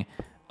overhang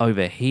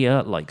over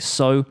here, like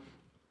so.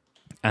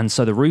 And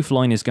so the roof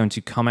line is going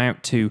to come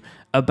out to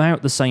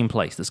about the same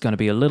place. There's going to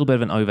be a little bit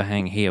of an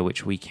overhang here,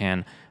 which we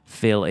can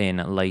fill in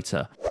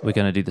later. We're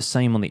going to do the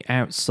same on the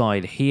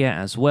outside here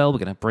as well. We're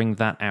going to bring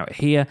that out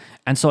here.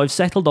 And so I've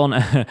settled on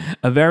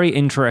a very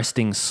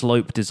interesting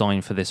slope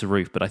design for this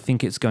roof, but I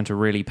think it's going to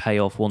really pay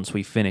off once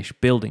we finish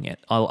building it.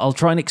 I'll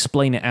try and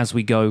explain it as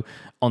we go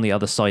on the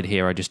other side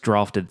here. I just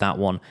drafted that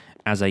one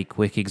as a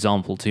quick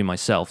example to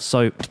myself.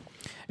 So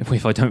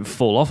if I don't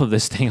fall off of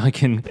this thing, I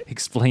can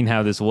explain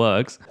how this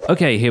works.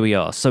 Okay, here we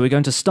are. So we're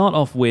going to start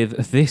off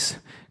with this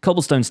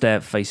cobblestone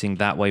stair facing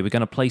that way. We're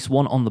going to place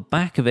one on the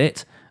back of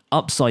it,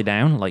 upside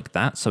down like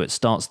that, so it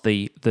starts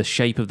the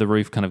shape of the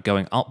roof kind of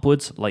going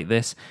upwards like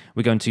this.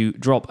 We're going to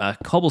drop a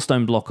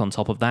cobblestone block on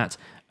top of that,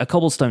 a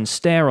cobblestone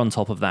stair on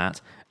top of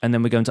that, and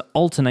then we're going to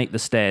alternate the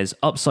stairs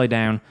upside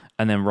down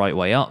and then right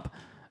way up,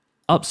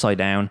 upside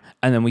down,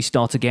 and then we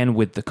start again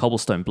with the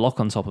cobblestone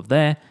block on top of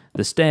there,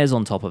 the stairs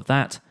on top of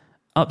that,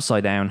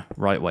 upside down,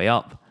 right way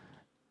up,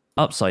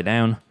 upside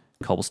down,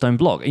 cobblestone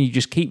block. And you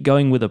just keep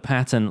going with a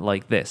pattern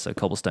like this. So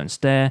cobblestone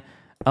stair,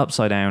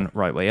 upside down,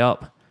 right way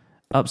up,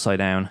 upside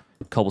down,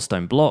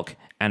 cobblestone block,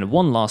 and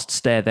one last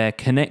stair there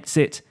connects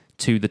it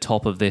to the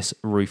top of this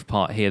roof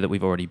part here that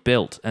we've already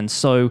built. And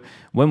so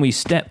when we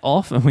step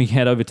off and we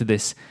head over to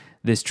this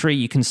tree,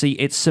 you can see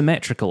it's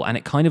symmetrical and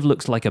it kind of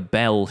looks like a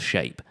bell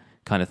shape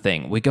kind of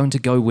thing. We're going to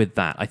go with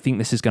that. I think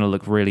this is going to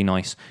look really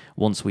nice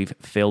once we've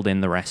filled in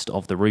the rest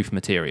of the roof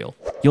material.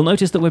 You'll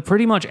notice that we're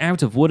pretty much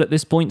out of wood at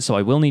this point, so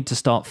I will need to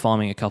start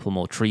farming a couple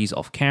more trees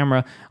off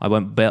camera. I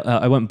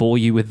won't bore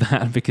you with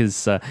that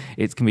because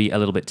it can be a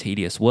little bit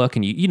tedious work,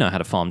 and you know how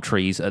to farm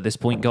trees at this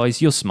point,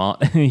 guys. You're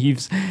smart.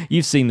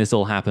 You've seen this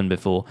all happen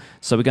before.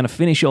 So we're going to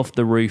finish off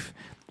the roof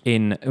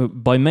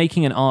by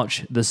making an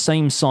arch the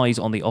same size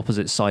on the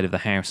opposite side of the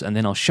house, and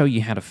then I'll show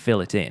you how to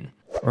fill it in.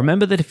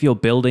 Remember that if you're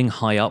building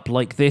high up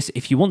like this,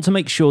 if you want to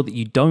make sure that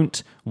you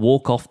don't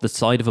walk off the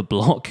side of a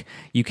block,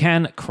 you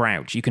can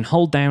crouch. You can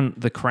hold down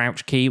the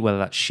crouch key, whether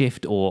that's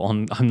shift or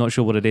I'm not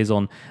sure what it is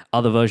on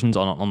other versions,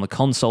 on the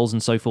consoles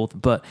and so forth,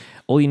 but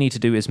all you need to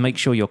do is make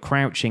sure you're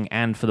crouching,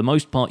 and for the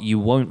most part, you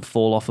won't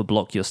fall off a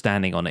block you're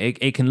standing on.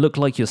 It can look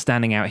like you're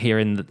standing out here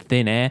in the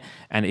thin air,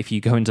 and if you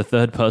go into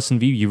third-person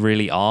view, you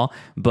really are,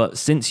 but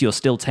since you're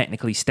still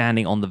technically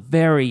standing on the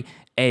very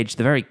edge,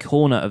 the very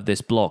corner of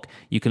this block,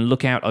 you can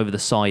look out over the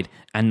side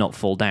and not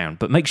fall down.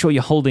 But make sure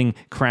you're holding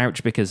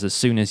crouch, because as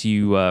soon as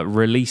you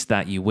release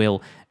that, you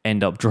will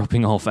end up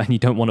dropping off, and you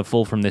don't want to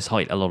fall from this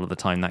height a lot of the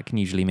time. That can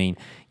usually mean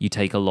you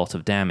take a lot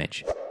of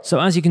damage. So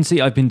as you can see,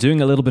 I've been doing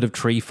a little bit of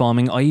tree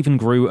farming. I even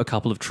grew a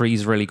couple of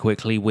trees really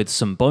quickly with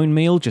some bone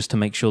meal just to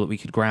make sure that we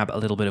could grab a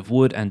little bit of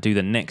wood and do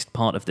the next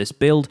part of this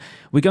build.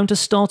 We're going to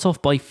start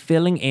off by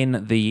filling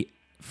in the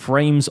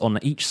frames on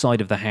each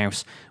side of the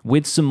house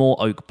with some more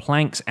oak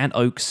planks and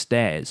oak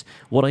stairs.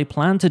 What I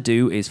plan to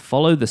do is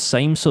follow the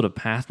same sort of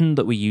pattern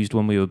that we used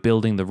when we were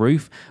building the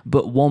roof,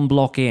 but one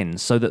block in,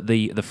 so that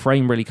the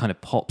frame really kind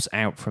of pops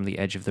out from the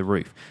edge of the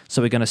roof.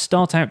 So we're going to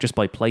start out just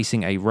by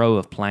placing a row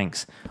of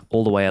planks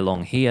all the way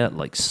along here,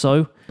 like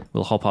so.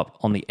 We'll hop up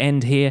on the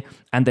end here,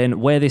 and then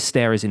where this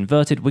stair is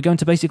inverted, we're going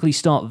to basically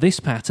start this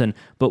pattern,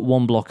 but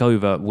one block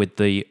over with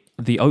the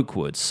oak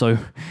wood. So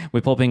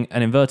we're popping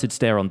an inverted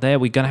stair on there.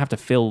 We're going to have to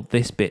fill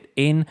this bit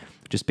in,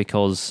 just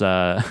because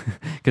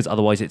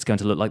otherwise it's going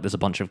to look like there's a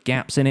bunch of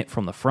gaps in it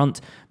from the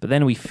front. But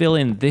then we fill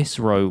in this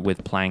row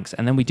with planks,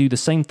 and then we do the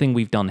same thing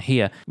we've done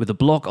here with a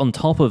block on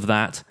top of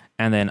that,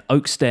 and then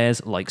oak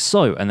stairs like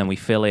so, and then we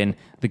fill in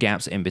the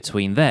gaps in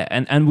between there.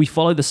 And we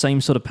follow the same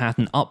sort of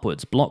pattern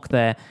upwards, block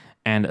there,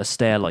 and a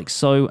stair like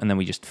so, and then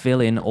we just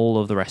fill in all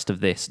of the rest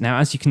of this. Now,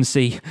 as you can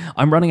see,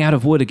 I'm running out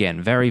of wood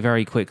again very,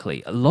 very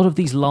quickly. A lot of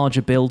these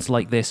larger builds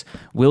like this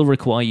will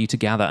require you to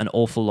gather an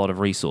awful lot of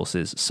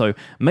resources, so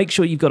make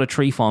sure you've got a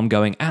tree farm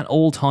going at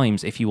all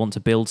times if you want to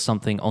build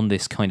something on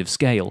this kind of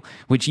scale,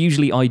 which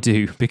usually I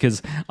do,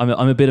 because I'm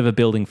a bit of a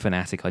building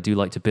fanatic. I do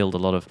like to build a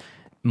lot of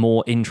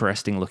more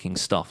interesting looking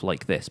stuff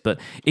like this. But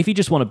if you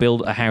just want to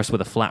build a house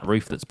with a flat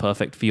roof that's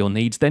perfect for your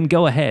needs, then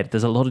go ahead.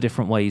 There's a lot of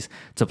different ways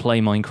to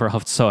play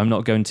Minecraft, so I'm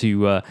not going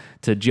to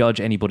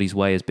judge anybody's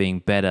way as being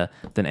better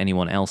than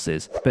anyone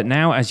else's. But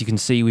now, as you can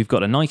see, we've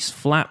got a nice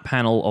flat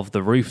panel of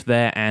the roof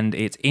there, and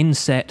it's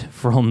inset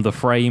from the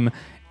frame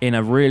in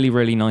a really,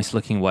 really nice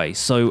looking way.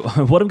 So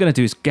what I'm going to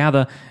do is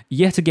gather,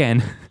 yet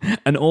again,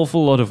 an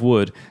awful lot of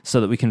wood so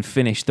that we can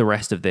finish the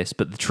rest of this.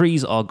 But the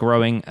trees are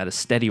growing at a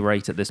steady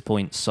rate at this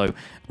point, so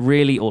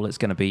really all it's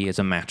going to be is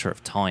a matter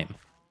of time.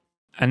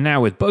 And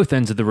now with both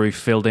ends of the roof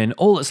filled in,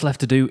 all that's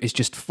left to do is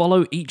just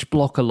follow each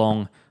block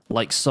along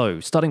like so,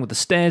 starting with the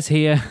stairs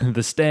here,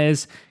 the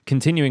stairs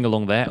continuing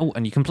along there. Oh,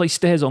 and you can place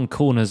stairs on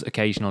corners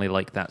occasionally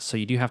like that, so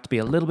you do have to be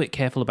a little bit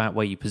careful about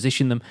where you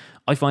position them.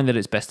 I find that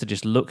it's best to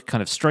just look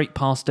kind of straight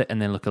past it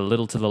and then look a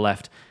little to the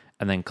left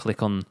and then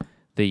click on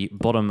the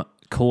bottom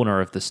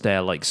corner of the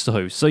stair like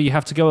so. So you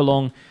have to go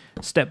along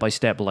step by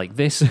step like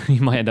this.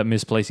 You might end up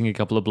misplacing a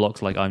couple of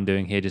blocks like I'm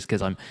doing here, just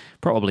because I'm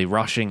probably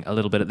rushing a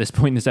little bit at this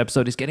point. This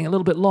episode is getting a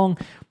little bit long,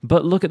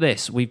 but look at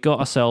this. We've got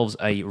ourselves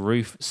a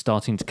roof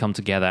starting to come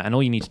together, and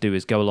all you need to do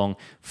is go along,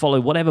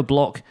 follow whatever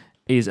block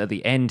is at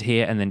the end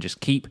here, and then just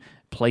keep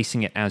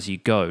placing it as you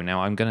go.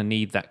 Now, I'm going to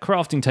need that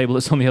crafting table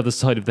that's on the other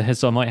side of there,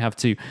 so I might have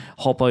to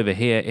hop over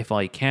here if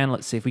I can.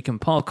 Let's see if we can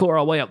parkour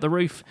our way up the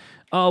roof.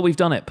 Oh, we've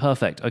done it.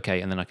 Perfect.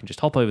 Okay, and then I can just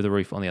hop over the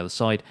roof on the other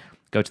side,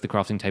 go to the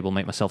crafting table,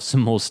 make myself some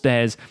more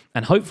stairs,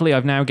 and hopefully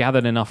I've now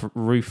gathered enough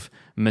roof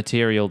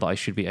material that I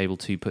should be able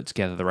to put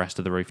together the rest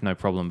of the roof, no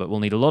problem. But we'll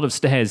need a lot of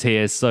stairs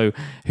here, so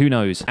who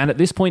knows. And at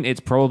this point, it's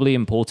probably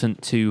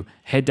important to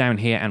head down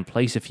here and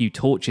place a few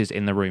torches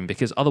in the room,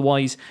 because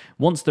otherwise,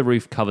 once the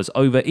roof covers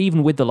over,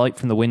 even with the light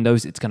from the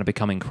windows, it's going to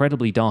become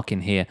incredibly dark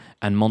in here,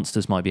 and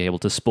monsters might be able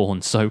to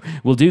spawn. So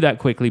we'll do that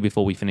quickly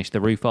before we finish the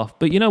roof off.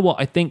 But you know what?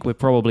 I think we're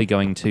probably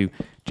going to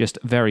just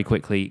very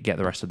quickly get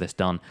the rest of this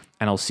done,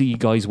 and I'll see you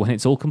guys when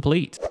it's all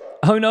complete.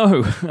 Oh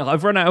no,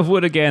 I've run out of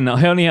wood again.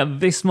 I only have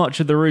this much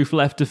of the roof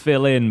left to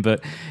fill in,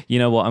 but you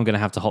know what? I'm going to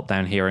have to hop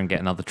down here and get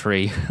another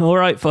tree. All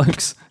right,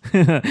 folks.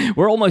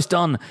 We're almost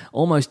done.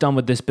 Almost done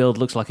with this build.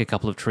 Looks like a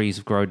couple of trees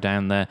have grown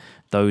down there.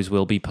 Those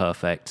will be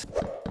perfect.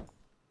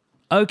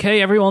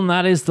 Okay, everyone,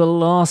 that is the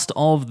last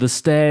of the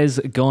stairs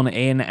gone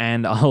in,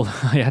 and I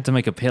had to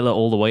make a pillar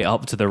all the way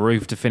up to the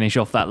roof to finish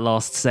off that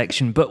last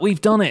section, but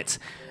we've done it,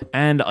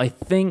 and I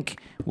think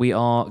we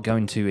are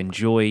going to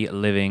enjoy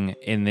living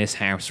in this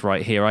house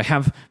right here. I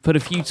have put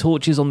a few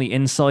torches on the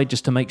inside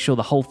just to make sure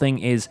the whole thing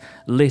is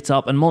lit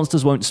up, and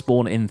monsters won't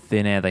spawn in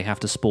thin air. They have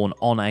to spawn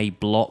on a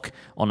block,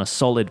 on a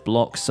solid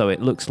block, so it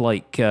looks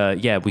like,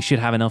 yeah, we should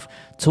have enough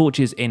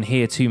torches in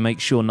here to make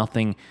sure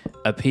nothing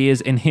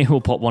appears in here. We'll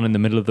pop one in the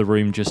middle of the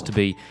room just to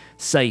be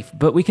safe,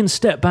 but we can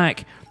step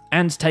back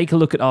and take a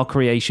look at our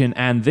creation,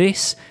 and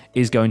this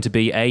is going to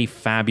be a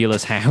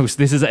fabulous house.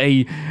 This is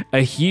a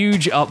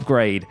huge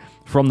upgrade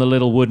from the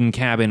little wooden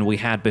cabin we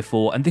had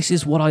before, and this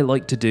is what I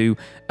like to do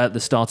at the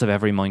start of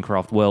every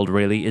Minecraft world,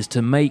 really, is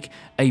to make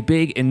a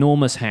big,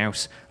 enormous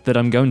house that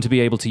I'm going to be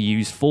able to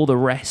use for the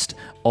rest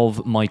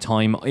of my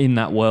time in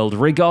that world.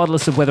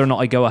 Regardless of whether or not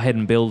I go ahead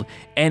and build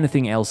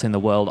anything else in the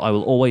world, I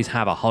will always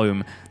have a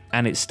home,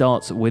 and it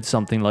starts with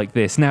something like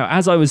this. Now,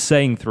 as I was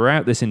saying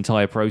throughout this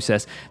entire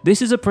process,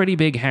 this is a pretty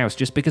big house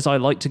just because I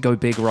like to go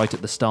big right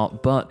at the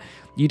start, but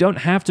you don't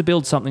have to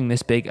build something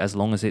this big as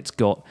long as it's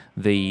got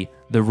the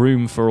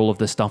room for all of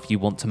the stuff you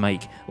want to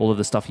make, all of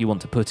the stuff you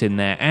want to put in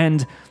there,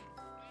 and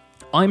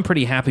I'm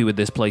pretty happy with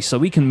this place, so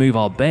we can move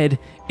our bed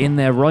in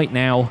there right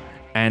now,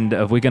 and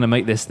we're going to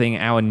make this thing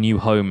our new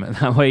home.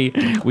 That way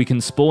we can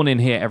spawn in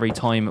here every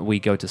time we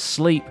go to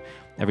sleep.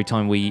 Every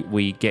time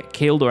we get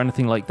killed or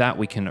anything like that,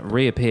 we can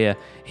reappear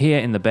here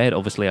in the bed.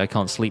 Obviously, I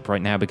can't sleep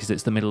right now because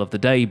it's the middle of the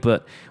day,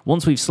 but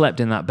once we've slept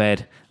in that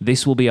bed,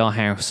 this will be our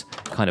house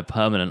kind of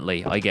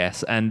permanently, I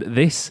guess. And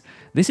this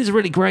this is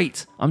really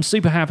great. I'm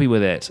super happy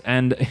with it,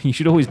 and you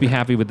should always be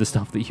happy with the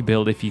stuff that you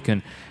build if you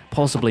can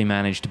possibly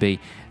manage to be.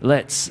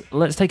 Let's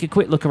take a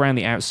quick look around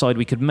the outside.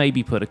 We could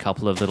maybe put a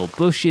couple of little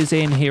bushes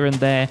in here and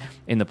there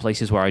in the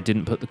places where I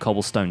didn't put the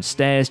cobblestone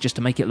stairs, just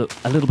to make it look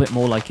a little bit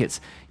more like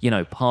it's, you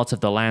know, part of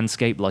the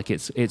landscape, like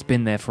it's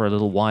been there for a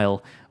little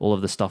while. All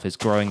of the stuff is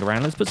growing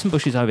around. Let's put some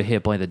bushes over here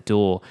by the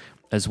door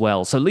as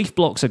well. So leaf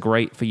blocks are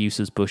great for use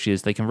as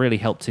bushes. They can really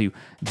help to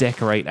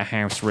decorate a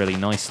house really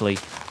nicely,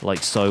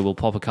 like so. We'll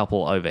pop a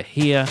couple over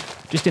here,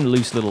 just in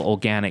loose little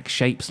organic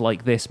shapes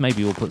like this.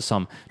 Maybe we'll put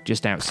some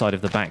just outside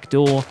of the back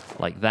door,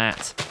 like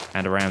that,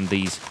 and around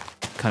these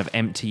kind of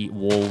empty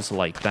walls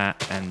like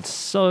that. And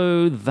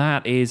so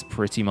that is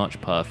pretty much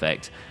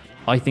perfect.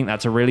 I think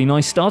that's a really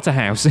nice starter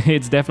house.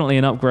 It's definitely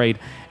an upgrade,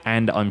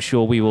 and I'm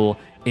sure we will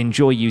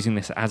enjoy using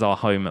this as our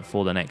home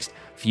for the next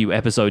few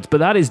episodes. But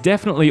that is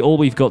definitely all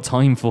we've got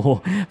time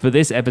for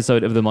this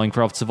episode of the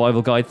Minecraft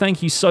Survival Guide.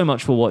 Thank you so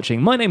much for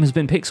watching. My name has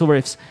been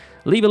Pixlriffs.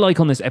 Leave a like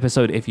on this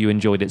episode if you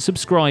enjoyed it.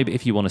 Subscribe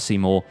if you want to see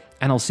more,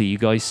 and I'll see you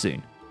guys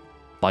soon.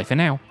 Bye for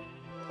now.